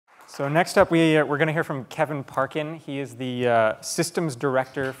So next up, we're going to hear from Kevin Parkin. He is the systems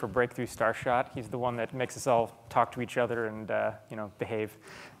director for Breakthrough Starshot. He's the one that makes us all talk to each other and behave.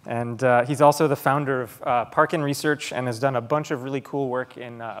 And he's also the founder of Parkin Research and has done a bunch of really cool work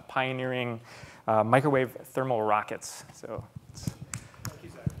in pioneering microwave thermal rockets. So, thank you,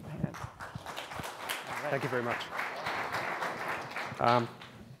 Zach. Thank you very much.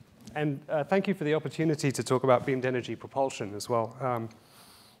 Thank you for the opportunity to talk about beamed energy propulsion as well.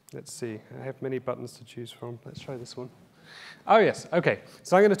 Let's see, I have many buttons to choose from. Let's try this one. Oh yes, okay.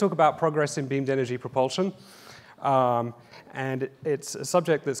 So I'm going to talk about progress in beamed energy propulsion. And it's a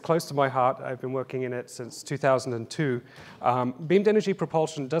subject that's close to my heart. I've been working in it since 2002. Beamed energy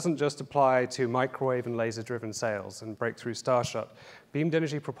propulsion doesn't just apply to microwave and laser-driven sails and Breakthrough Starshot. Beamed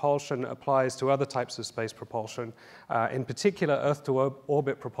energy propulsion applies to other types of space propulsion. In particular,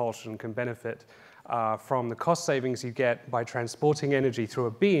 Earth-to-orbit propulsion can benefit from the cost savings you get by transporting energy through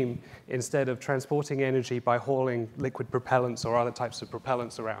a beam instead of transporting energy by hauling liquid propellants or other types of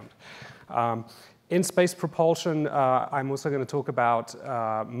propellants around. In space propulsion, I'm also going to talk about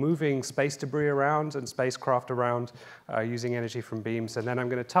moving space debris around and spacecraft around using energy from beams. And then I'm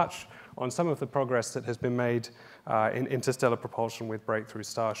going to touch on some of the progress that has been made in interstellar propulsion with Breakthrough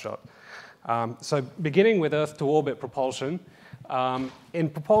Starshot. So beginning with Earth-to-orbit propulsion, in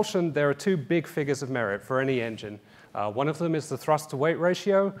propulsion, there are two big figures of merit for any engine. One of them is the thrust-to-weight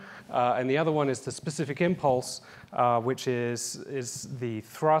ratio, and the other one is the specific impulse, which is the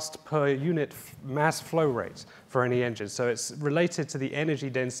thrust per unit mass flow rate for any engine. So it's related to the energy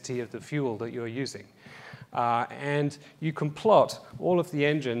density of the fuel that you're using. And you can plot all of the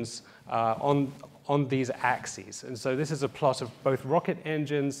engines on these axes. And so this is a plot of both rocket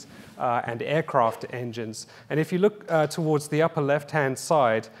engines and aircraft engines. And if you look towards the upper left-hand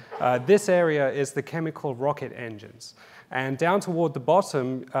side, this area is the chemical rocket engines. And down toward the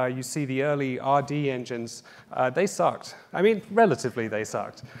bottom, you see the early RD engines. They sucked. I mean, relatively, they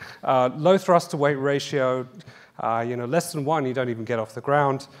sucked. Low thrust-to-weight ratio, less than 1, you don't even get off the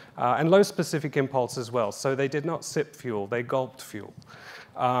ground, and low specific impulse as well. So they did not sip fuel, they gulped fuel.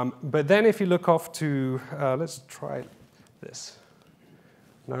 But then if you look off to, let's try this.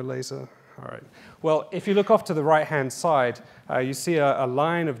 No laser, all right. Well, if you look off to the right-hand side, you see a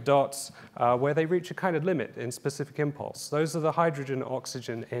line of dots where they reach a kind of limit in specific impulse. Those are the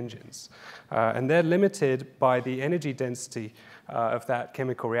hydrogen-oxygen engines. And they're limited by the energy density of that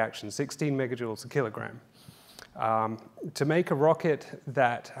chemical reaction, 16 megajoules a kilogram. To make a rocket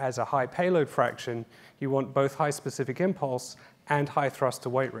that has a high payload fraction, you want both high specific impulse and high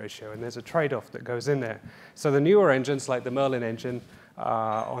thrust-to-weight ratio, and there's a trade-off that goes in there. So the newer engines, like the Merlin engine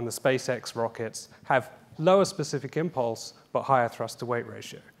on the SpaceX rockets, have lower specific impulse, but higher thrust-to-weight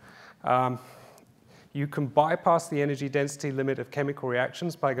ratio. You can bypass the energy density limit of chemical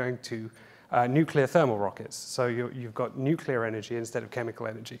reactions by going to nuclear thermal rockets. So you've got nuclear energy instead of chemical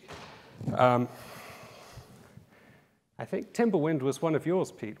energy. I think Timberwind was one of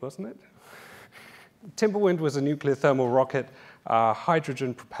yours, Pete, wasn't it? Timberwind was a nuclear thermal rocket,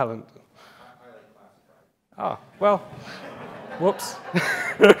 hydrogen propellant. Ah, well, whoops.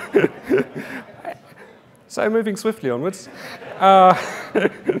 So moving swiftly onwards.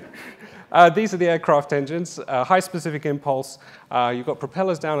 These are the aircraft engines, high specific impulse. You've got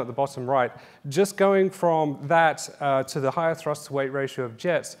propellers down at the bottom right. Just going from that to the higher thrust-to-weight ratio of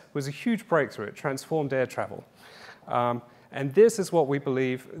jets was a huge breakthrough. It transformed air travel. And this is what we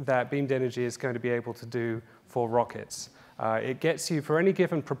believe that beamed energy is going to be able to do for rockets. It gets you, for any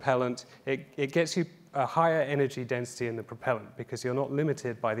given propellant, it gets you a higher energy density in the propellant because you're not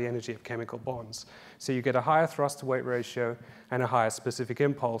limited by the energy of chemical bonds. So you get a higher thrust-to-weight ratio and a higher specific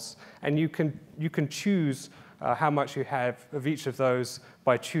impulse. And you can choose how much you have of each of those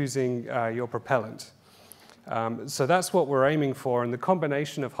by choosing your propellant. So that's what we're aiming for, and the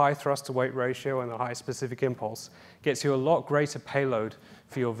combination of high thrust-to-weight ratio and a high specific impulse gets you a lot greater payload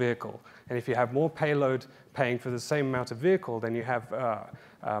for your vehicle. And if you have more payload paying for the same amount of vehicle, then you have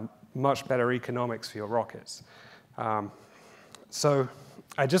much better economics for your rockets. So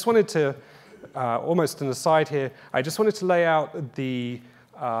I just wanted to, almost an aside here, I just wanted to lay out the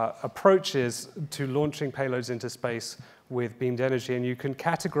approaches to launching payloads into space with beamed energy, and you can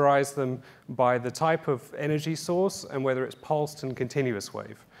categorize them by the type of energy source and whether it's pulsed and continuous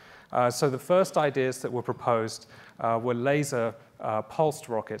wave. So the first ideas that were proposed were laser pulsed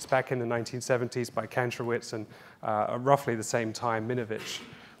rockets back in the 1970s by Kantrowitz and roughly the same time Minovich.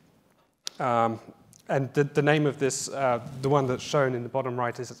 And the name of this, the one that's shown in the bottom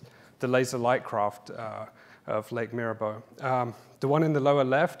right, is the Laser Lightcraft of Lake Mirabeau. The one in the lower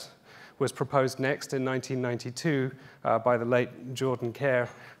left was proposed next in 1992 by the late Jordan Kerr,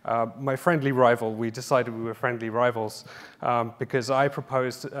 my friendly rival. We decided we were friendly rivals because I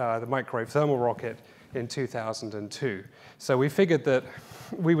proposed the microwave thermal rocket in 2002. So we figured that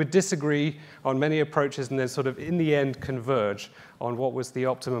we would disagree on many approaches and then sort of in the end converge on what was the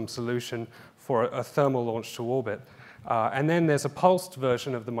optimum solution for a thermal launch to orbit. And then there's a pulsed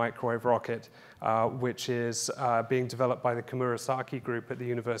version of the microwave rocket, which is being developed by the Komurasaki group at the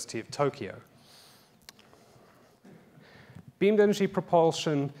University of Tokyo. Beamed energy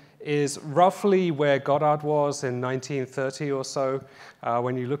propulsion is roughly where Goddard was in 1930 or so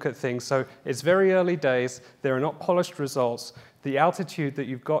when you look at things. So it's very early days. There are not polished results. The altitude that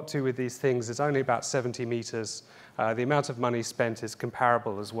you've got to with these things is only about 70 meters. The amount of money spent is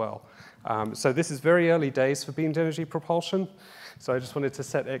comparable as well. So this is very early days for beamed energy propulsion. So I just wanted to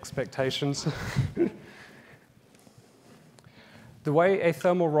set expectations. The way a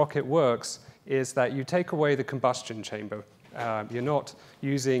thermal rocket works is that you take away the combustion chamber. You're not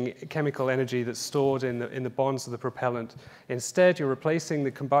using chemical energy that's stored in the bonds of the propellant. Instead, you're replacing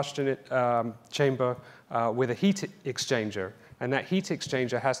the combustion chamber with a heat exchanger. And that heat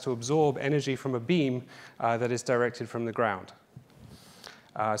exchanger has to absorb energy from a beam that is directed from the ground.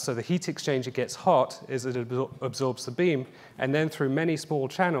 So the heat exchanger gets hot as it absorbs the beam, and then through many small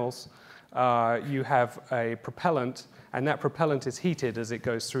channels, you have a propellant, and that propellant is heated as it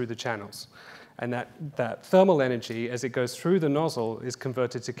goes through the channels. And that thermal energy, as it goes through the nozzle, is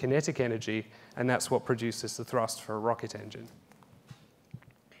converted to kinetic energy, and that's what produces the thrust for a rocket engine.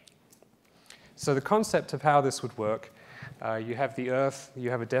 So the concept of how this would work, you have the Earth, you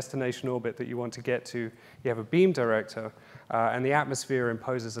have a destination orbit that you want to get to, you have a beam director, and the atmosphere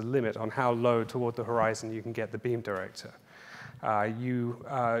imposes a limit on how low toward the horizon you can get the beam director. You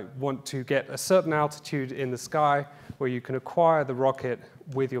want to get a certain altitude in the sky where you can acquire the rocket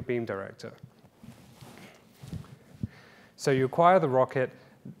with your beam director. So you acquire the rocket,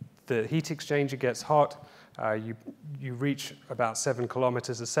 the heat exchanger gets hot, you reach about 7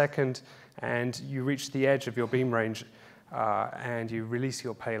 kilometers a second, and you reach the edge of your beam range, and you release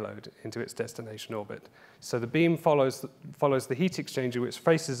your payload into its destination orbit. So the beam follows the heat exchanger, which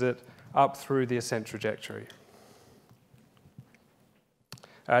faces it up through the ascent trajectory.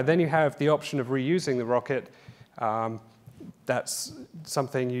 Then you have the option of reusing the rocket. That's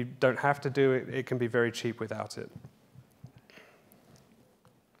something you don't have to do. It can be very cheap without it.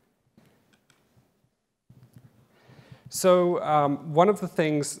 So one of the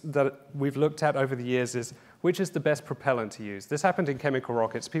things that we've looked at over the years is which is the best propellant to use. This happened in chemical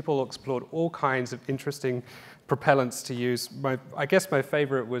rockets. People explored all kinds of interesting propellants to use. I guess my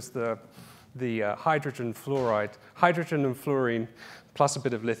favorite was the hydrogen fluoride. Hydrogen and fluorine plus a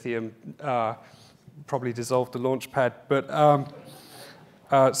bit of lithium probably dissolved the launch pad. But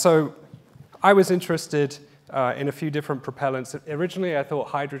so I was interested in a few different propellants. Originally, I thought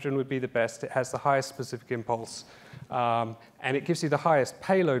hydrogen would be the best. It has the highest specific impulse, and it gives you the highest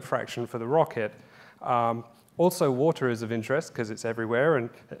payload fraction for the rocket. Also, water is of interest because it's everywhere and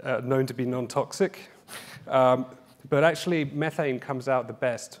known to be non-toxic. But actually, methane comes out the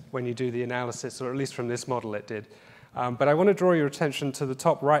best when you do the analysis, or at least from this model it did. But I want to draw your attention to the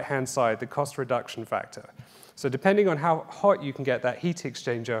top right-hand side, the cost reduction factor. So depending on how hot you can get that heat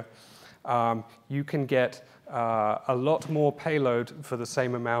exchanger, you can get a lot more payload for the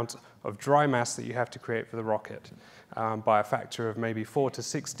same amount of dry mass that you have to create for the rocket, by a factor of maybe 4 to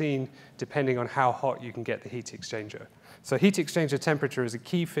 16, depending on how hot you can get the heat exchanger. So heat exchanger temperature is a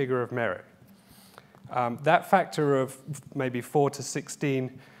key figure of merit. That factor of maybe 4 to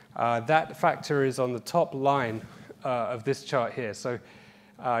 16, that factor is on the top line of this chart here. So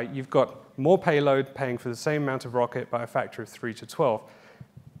you've got more payload paying for the same amount of rocket by a factor of 3 to 12.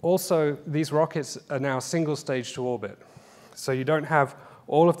 Also, these rockets are now single stage to orbit. So you don't have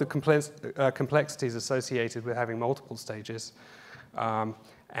all of the complexities associated with having multiple stages.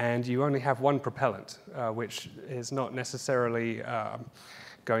 And you only have one propellant, which is not necessarily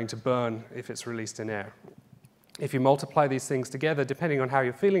going to burn if it's released in air. If you multiply these things together, depending on how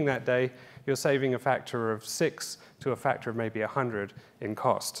you're feeling that day, you're saving a factor of 6 to a factor of maybe 100 in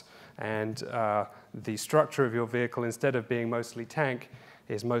cost. And the structure of your vehicle, instead of being mostly tank,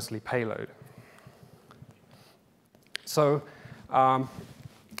 is mostly payload. So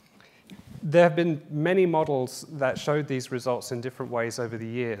there have been many models that showed these results in different ways over the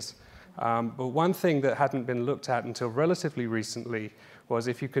years. But one thing that hadn't been looked at until relatively recently was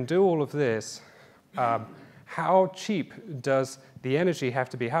if you can do all of this, how cheap does the energy have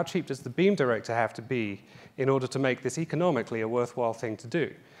to be? How cheap does the beam director have to be in order to make this economically a worthwhile thing to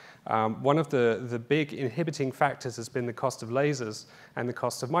do? One of the big inhibiting factors has been the cost of lasers and the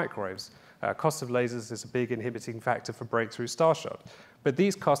cost of microwaves. Cost of lasers is a big inhibiting factor for Breakthrough Starshot. But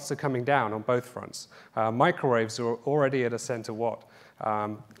these costs are coming down on both fronts. Microwaves are already at a cent a watt.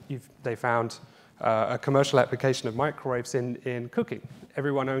 They found a commercial application of microwaves in cooking.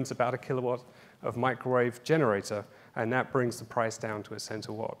 Everyone owns about a kilowatt of microwave generator, and that brings the price down to a cent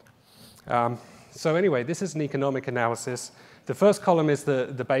a watt. So anyway, this is an economic analysis. The first column is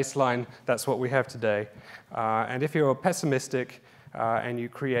the baseline. That's what we have today. And if you're pessimistic and you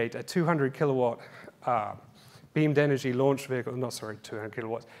create a 200 kilowatt beamed energy launch vehicle, not sorry, 200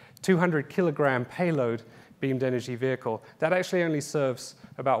 kilowatts, 200 kilogram payload beamed energy vehicle, that actually only serves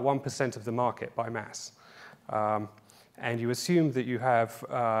about 1% of the market by mass. And you assume that you have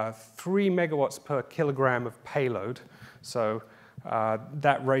 3 megawatts per kilogram of payload. So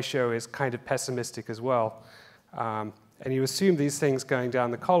that ratio is kind of pessimistic as well. And you assume these things going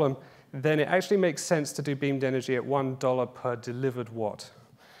down the column, then it actually makes sense to do beamed energy at $1 per delivered watt.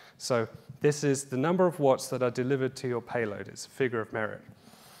 So this is the number of watts that are delivered to your payload. It's a figure of merit.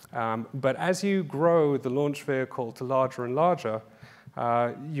 But as you grow the launch vehicle to larger and larger,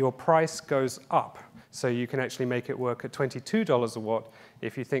 your price goes up. So you can actually make it work at $22 a watt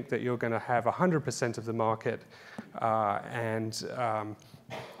if you think that you're going to have 100% of the market and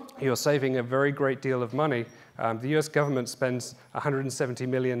you're saving a very great deal of money. The US government spends $170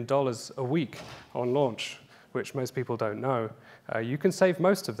 million a week on launch, which most people don't know. You can save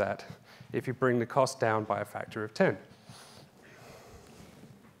most of that if you bring the cost down by a factor of 10.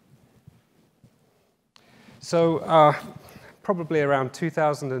 So probably around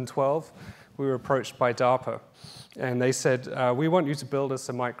 2012, we were approached by DARPA, and they said, we want you to build us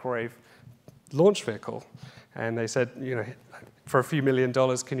a microwave launch vehicle. And they said, you know, for a few $1 million,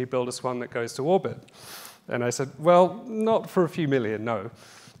 can you build us one that goes to orbit? And I said, well, not for a few million, no.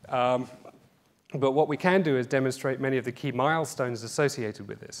 But what we can do is demonstrate many of the key milestones associated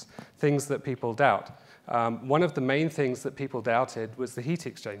with this, things that people doubt. One of the main things that people doubted was the heat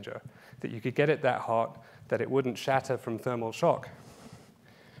exchanger, that you could get it that hot that it wouldn't shatter from thermal shock.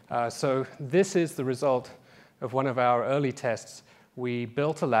 So this is the result of one of our early tests. We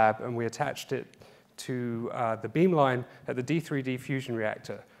built a lab and we attached it to the beamline at the D3D fusion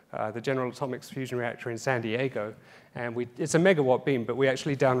reactor, the General Atomics fusion reactor in San Diego. And it's a megawatt beam, but we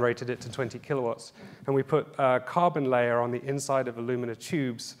actually downrated it to 20 kilowatts. And we put a carbon layer on the inside of aluminum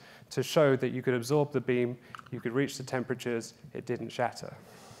tubes to show that you could absorb the beam, you could reach the temperatures, it didn't shatter.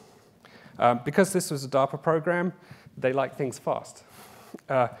 Because this was a DARPA program, they like things fast.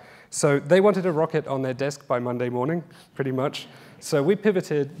 So they wanted a rocket on their desk by Monday morning, pretty much. So we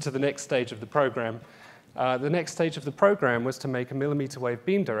pivoted to the next stage of the program. The next stage of the program was to make a millimeter wave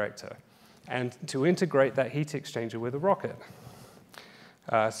beam director and to integrate that heat exchanger with a rocket.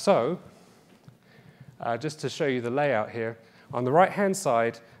 Just to show you the layout here, on the right-hand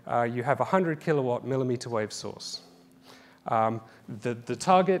side, you have a 100 kilowatt millimeter wave source. The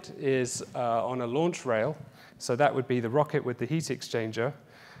target is on a launch rail, so that would be the rocket with the heat exchanger.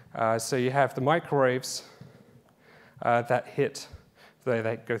 So you have the microwaves that hit,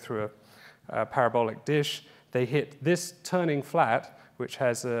 they go through a parabolic dish. They hit this turning flat, which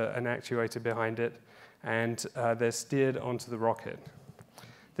has an actuator behind it, and they're steered onto the rocket.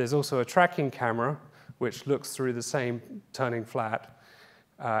 There's also a tracking camera, which looks through the same turning flat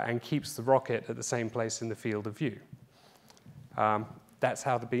and keeps the rocket at the same place in the field of view. That's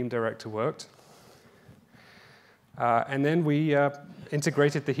how the beam director worked. And then we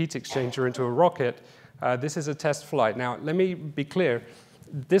integrated the heat exchanger into a rocket. This is a test flight. Now, let me be clear.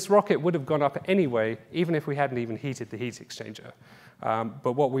 This rocket would have gone up anyway, even if we hadn't even heated the heat exchanger.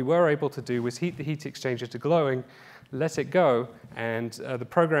 But what we were able to do was heat the heat exchanger to glowing, let it go, and the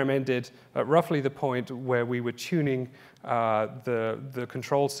program ended at roughly the point where we were tuning the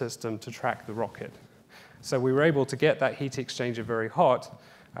control system to track the rocket. So we were able to get that heat exchanger very hot.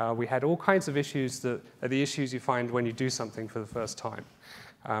 We had all kinds of issues that are the issues you find when you do something for the first time.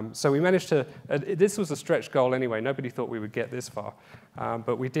 So we managed to, this was a stretch goal anyway, nobody thought we would get this far.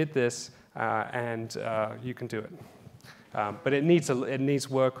 But we did this, and you can do it. But it needs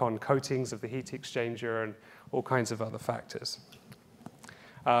work on coatings of the heat exchanger and all kinds of other factors.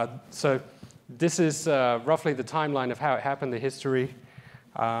 So this is roughly the timeline of how it happened, the history.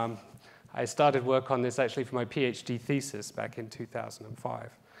 I started work on this actually for my PhD thesis back in 2005.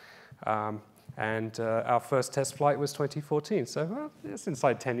 And our first test flight was 2014, so well, it's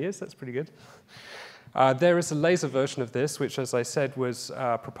inside 10 years, that's pretty good. There is a laser version of this, which, as I said, was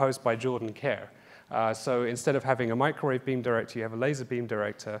proposed by Jordan Kerr. So instead of having a microwave beam director, you have a laser beam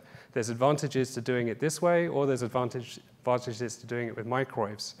director. There's advantages to doing it this way, or there's advantages to doing it with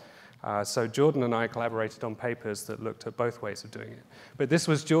microwaves. So Jordan and I collaborated on papers that looked at both ways of doing it. But this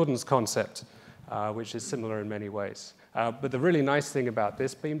was Jordan's concept, which is similar in many ways. But the really nice thing about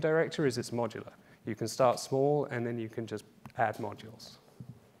this beam director is it's modular. You can start small, and then you can just add modules.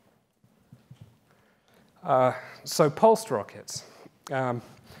 So pulsed rockets.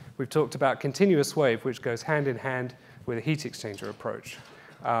 We've talked about continuous wave, which goes hand in hand with a heat exchanger approach.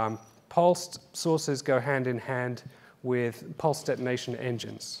 Pulsed sources go hand in hand with pulse detonation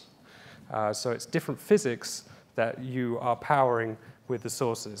engines. So it's different physics that you are powering with the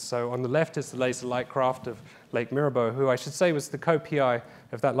sources. So on the left is the laser light craft of Lake Mirabeau, who I should say was the co-PI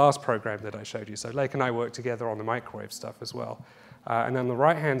of that last program that I showed you. So Lake and I worked together on the microwave stuff as well. And on the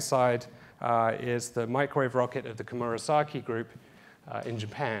right-hand side is the microwave rocket of the Komurasaki group in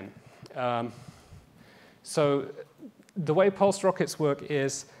Japan. So the way pulsed rockets work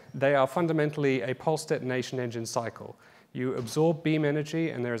is they are fundamentally a pulse detonation engine cycle. You absorb beam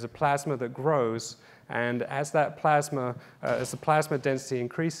energy, and there is a plasma that grows. And as that plasma, as the plasma density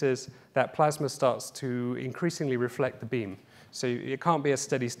increases, that plasma starts to increasingly reflect the beam. So it can't be a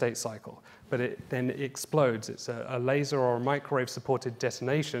steady state cycle, but then it explodes. It's a laser or a microwave supported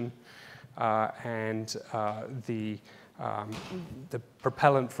detonation, and the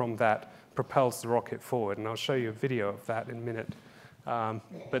propellant from that propels the rocket forward. And I'll show you a video of that in a minute.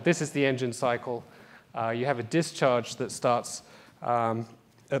 But this is the engine cycle. You have a discharge that starts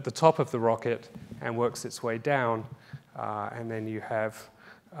at the top of the rocket and works its way down, and then you have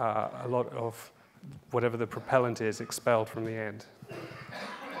a lot of whatever the propellant is expelled from the end.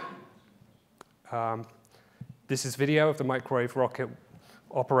 This is video of the microwave rocket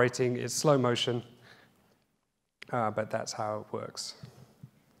operating. It's slow motion, but that's how it works.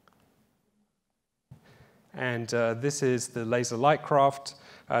 And this is the laser light craft.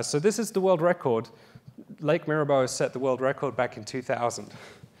 So this is the world record. Lake Mirabeau set the world record back in 2000.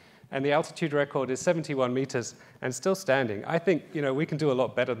 And the altitude record is 71 meters and still standing. I think we can do a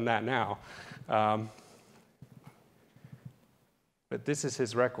lot better than that now. But this is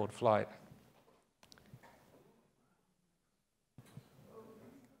his record flight.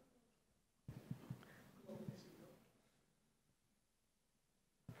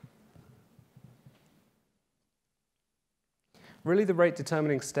 Really, the rate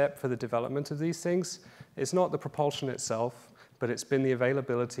determining step for the development of these things is not the propulsion itself, but it's been the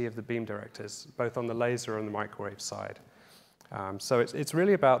availability of the beam directors, both on the laser and the microwave side. So it's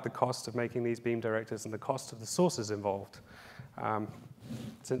really about the cost of making these beam directors and the cost of the sources involved.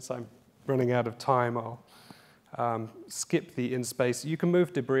 Since I'm running out of time, I'll skip the in-space. You can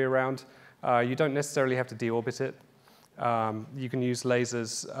move debris around. You don't necessarily have to deorbit it. You can use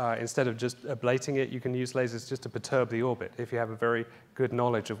lasers, instead of just ablating it, you can use lasers just to perturb the orbit if you have a very good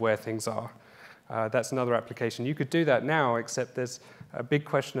knowledge of where things are. That's another application. You could do that now, except there's a big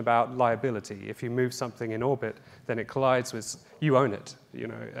question about liability. If you move something in orbit, then it collides with, you own it,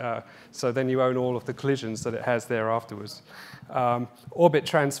 so then you own all of the collisions that it has there afterwards. Orbit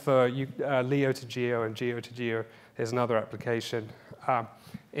transfer, LEO to GEO and GEO to GEO is another application.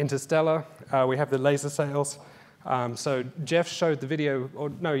 Interstellar, we have the laser sails. So Jeff showed the video, or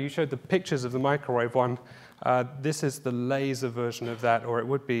no, you showed the pictures of the microwave one. This is the laser version of that, or it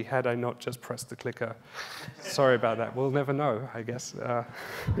would be had I not just pressed the clicker. Sorry about that. We'll never know, I guess.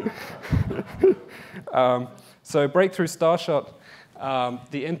 So Breakthrough Starshot,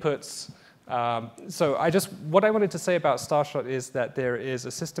 the inputs. What I wanted to say about Starshot is that there is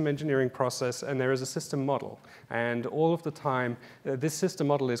a system engineering process and there is a system model. And all of the time, this system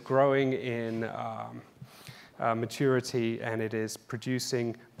model is growing in maturity, and it is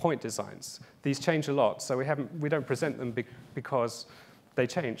producing point designs. These change a lot, so we don't present them because they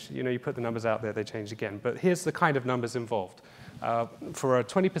change. You put the numbers out there, they change again. But here's the kind of numbers involved. For a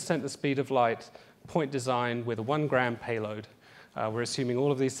 20% the speed of light point design with a 1 gram payload, we're assuming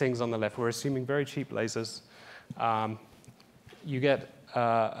all of these things on the left. We're assuming very cheap lasers. You get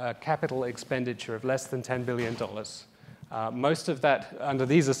a capital expenditure of less than $10 billion. Most of that, under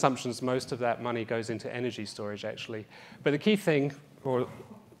these assumptions, most of that money goes into energy storage, actually. But the key thing, or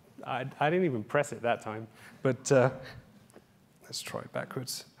I didn't even press it that time, but let's try it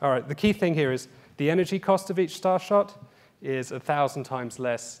backwards. All right, the key thing here is the energy cost of each Starshot is 1,000 times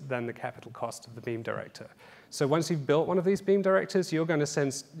less than the capital cost of the beam director. So once you've built one of these beam directors, you're going to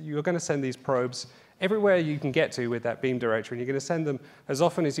send these probes everywhere you can get to with that beam director, and you're going to send them as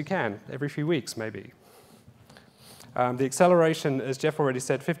often as you can, every few weeks maybe. The acceleration, as Jeff already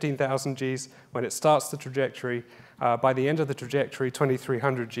said, 15,000 Gs when it starts the trajectory. By the end of the trajectory,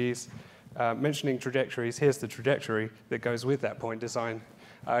 2,300 Gs. mentioning trajectories, here's the trajectory that goes with that point design.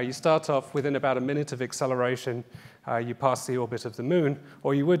 You start off within about a minute of acceleration. You pass the orbit of the moon,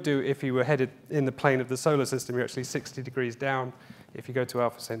 or you would do if you were headed in the plane of the solar system. You're actually 60 degrees down if you go to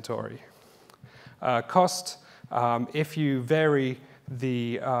Alpha Centauri. Cost, if you vary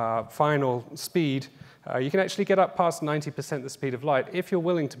the final speed, you can actually get up past 90% the speed of light if you're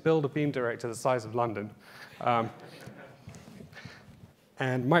willing to build a beam director the size of London.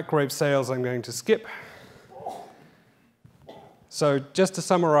 And microwave sales I'm going to skip. So just to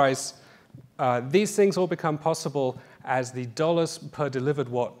summarize, these things all become possible as the dollars per delivered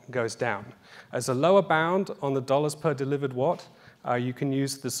watt goes down. As a lower bound on the dollars per delivered watt, you can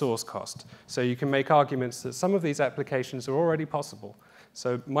use the source cost. So you can make arguments that some of these applications are already possible.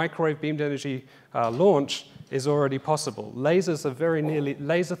 So microwave beamed energy launch is already possible. Lasers are very nearly,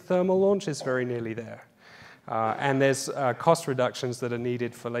 laser thermal launch is very nearly there. And there's cost reductions that are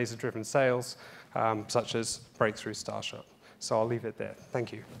needed for laser-driven sales, such as Breakthrough Starshot. So I'll leave it there.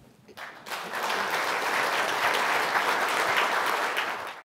 Thank you.